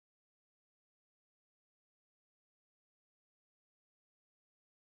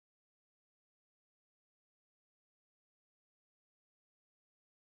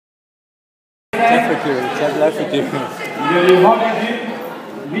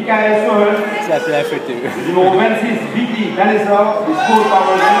Numéro 26, Vicky, Vanessa, du School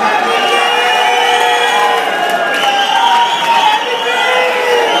Power.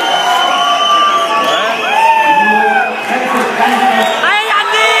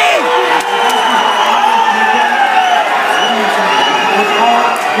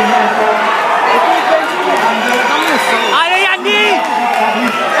 Allez Yandy!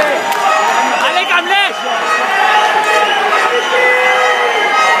 Allez Kamlesh!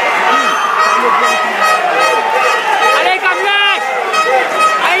 Allez Kamlesh!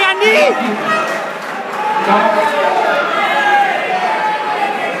 Allez Yandy!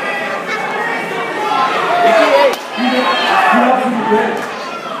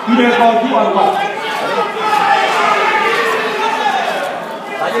 Il est parti à droite.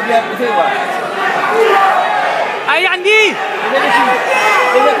 Allez Yandy!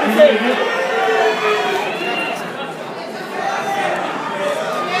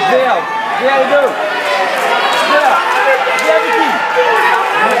 Viens les deux. Viens Vicky.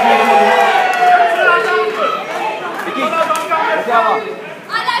 Vicky.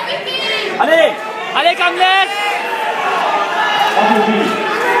 Allez. Allez Kamlesh!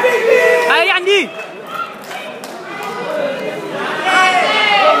 Allez Yandy!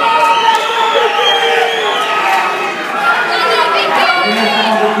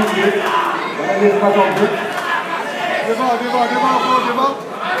 Devant.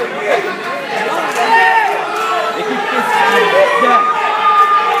 Équipe bien.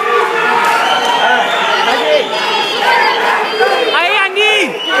 Allez Yandy!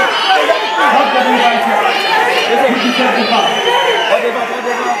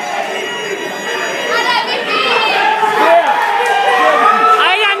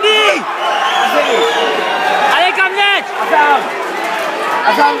 Allez Yandy! Allez Kamlesh!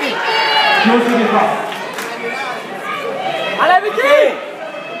 Allez Vicky!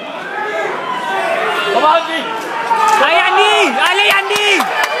 Comment on dit? Allez Yandy! Allez Yandy!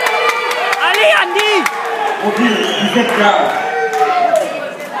 Allez Yandy!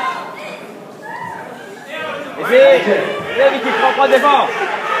 Allez Vicky, prends devant.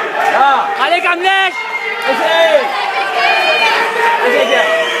 Là. Allez Kamlesh!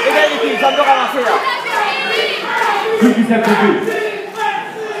 Essayez Vicky, ça me doit ramasser là.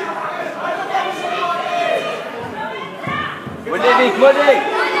 Venez Vicky, venez.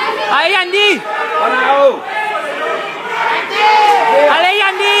 Allez Yandy! On a haut. Allez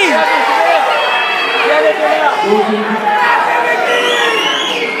Yandy! Viens les deux là.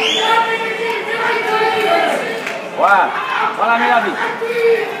 Voilà, mets la vie.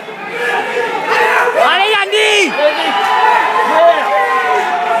 Allez Yandy!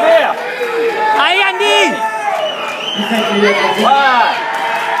 Viens. Allez Yandy! Voilà.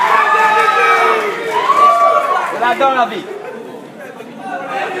 C'est là-dedans la vie.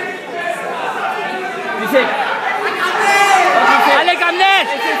 Tu sais. Allez Kamlesh!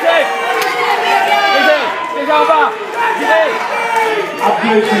 Déjà en bas. Tirez.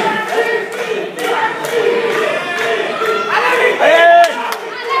 Allez.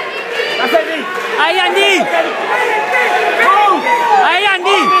 Allez Yandy! Allez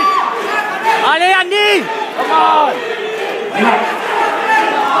Yandy! Allez Yandy! Come on.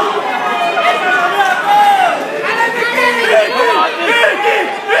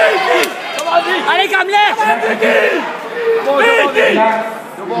 Allez Kamlesh!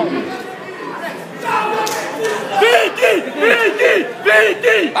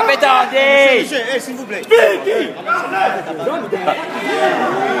 Vicky! Pas pétardé! S'il vous plaît.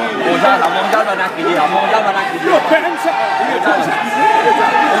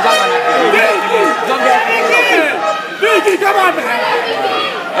 Vicky, come on!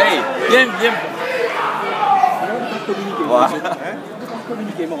 Hey, viens. Voilà.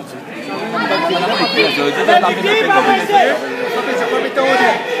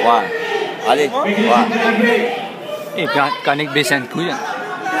 Ouais. Allez, Eh, kanik besan ku yan.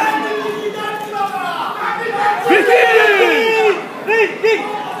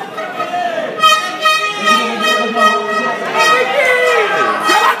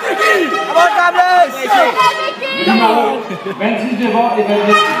 Come on, Kamlesh! 26 devant et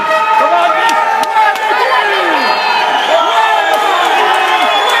 28. Come on, Vicky!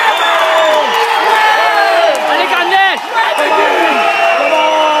 Allez Kamlesh!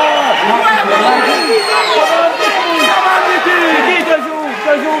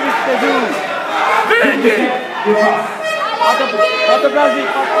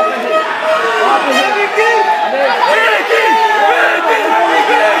 Prends place, Vicky!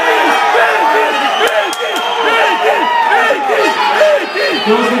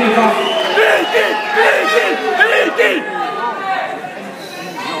 Allez,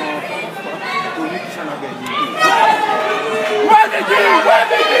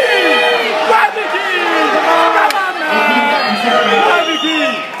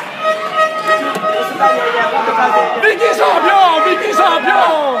 Vicky champion! Vicky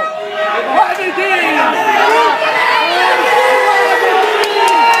champion! Ouais, Vicky!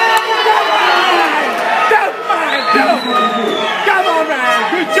 Come on, man!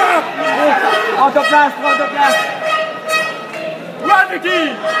 Good job! Prends ta place, prends ta place! Ouais, Vicky!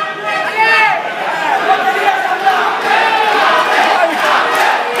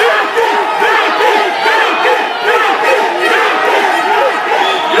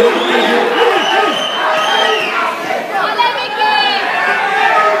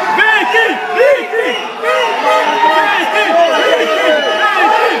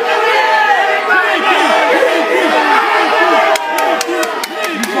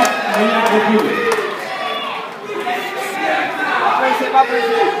 C'est pas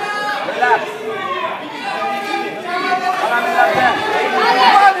pressé. Relax. On amène la terre.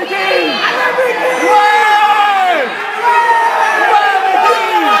 Ouais, Vicky! Ouais!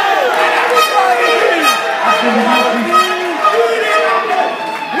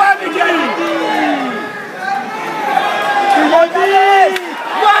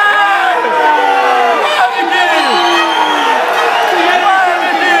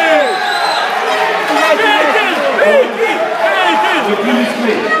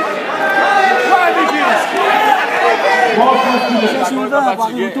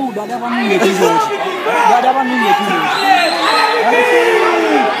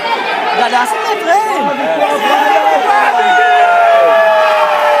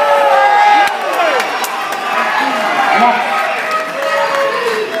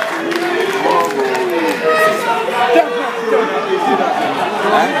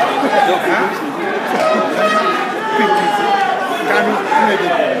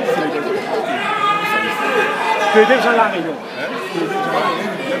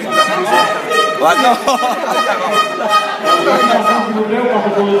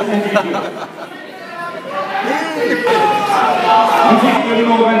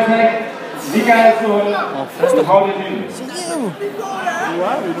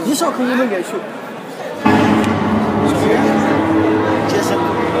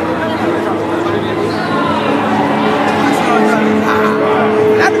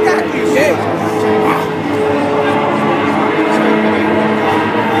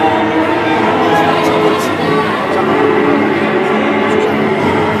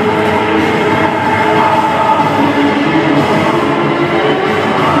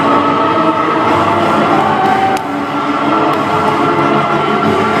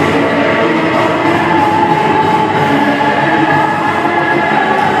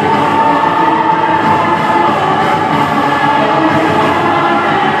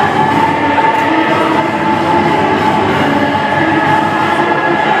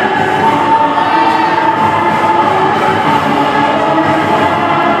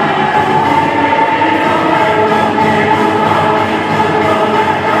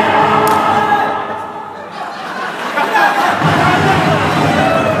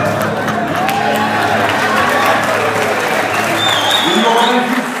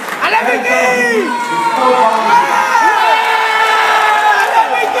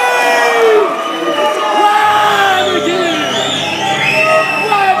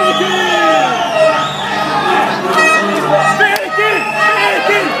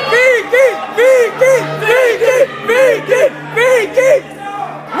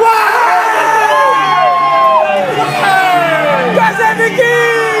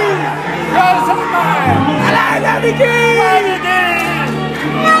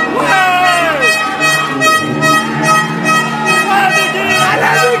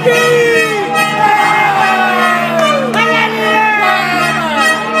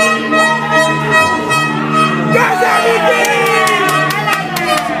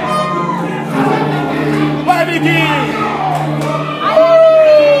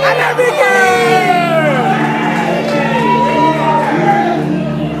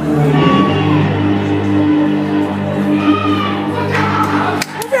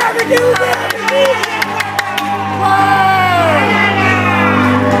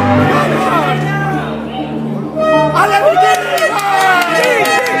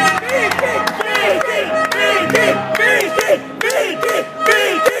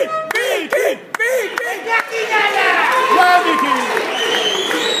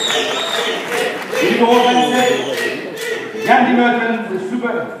 Yandy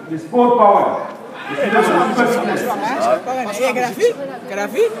Murthen, the sport power.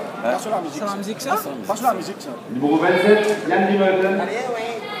 Numéro 27, Yandy Murthen.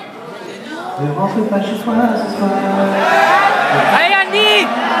 Ne rentre pas chez toi ce soir. Allez Yandy.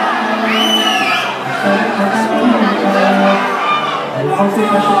 Ne rentre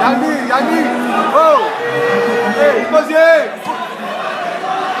pas chez toi. Yandy, oh! Hey, posier!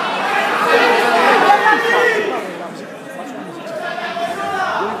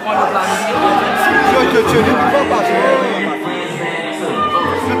 Tu ne peux pas.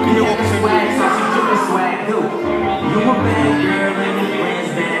 Ce numéro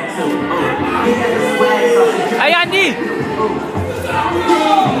Allez Yandy.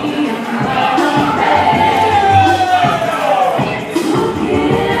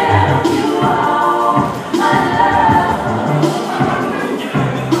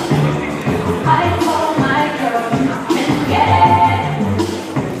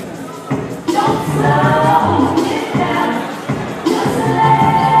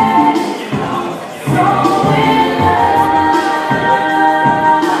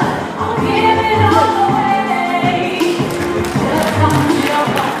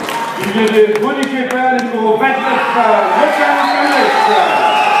 Il est le bonifié père, le numéro 29, Kamlesh.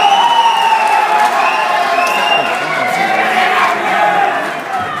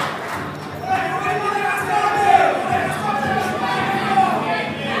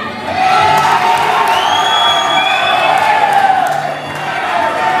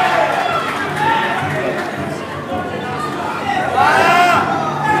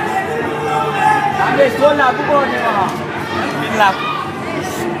 Tuôn là cũng còn nhưng mà làm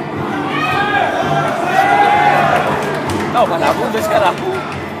đâu mà làm cũng chưa sẽ làm cũng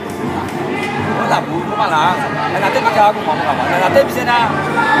làm cũng mà làm là tên bây giờ cũng không làm là tên bây giờ na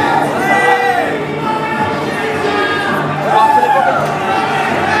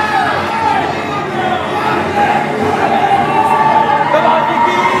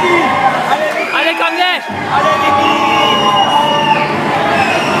Allez Kamlesh. allez Vicky.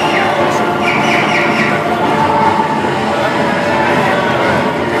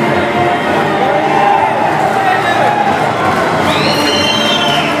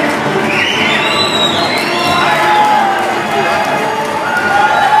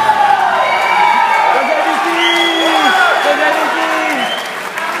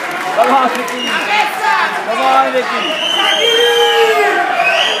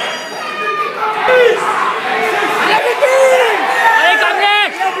 Allez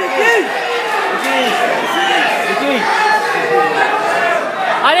Kamlesh.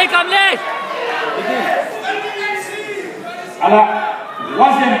 Allez Kamlesh. À la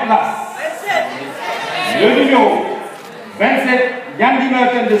troisième place, le numéro 27, Yandy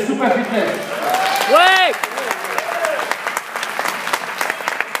Murthen de Super Fitness. Ouais.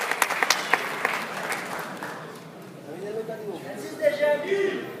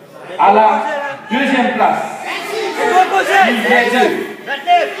 À la deuxième place,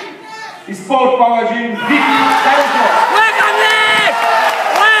 Sport Power Gym, Vicky. Ouais Kamlesh.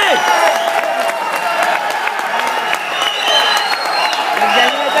 Ouais.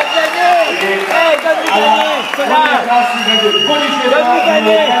 À la première place, il vient de bonifier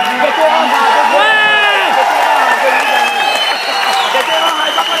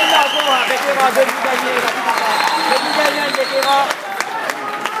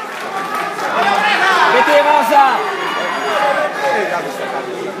Vétéran ça.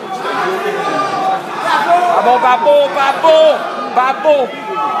 Pas bon, pas bon, pas bon, pas bon,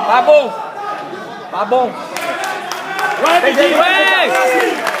 pas bon, pas bon. Ouais Vicky. Ouais.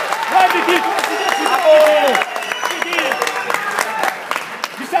 Ouais Vicky. Pas bon.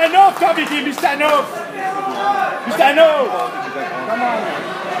 Mistanov, toi Vicky, Mistanov. Mistanov.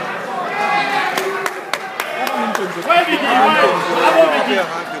 Ouais Vicky, ouais. Bravo Vicky.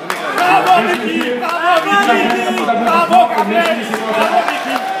 Bravo Vicky. Bravo Vicky. Bravo Kamlesh. Bravo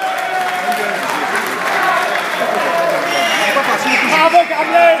Vicky. Bravo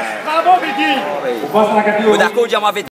Kamlesh. Bravo Vicky. On passe à la catégorie.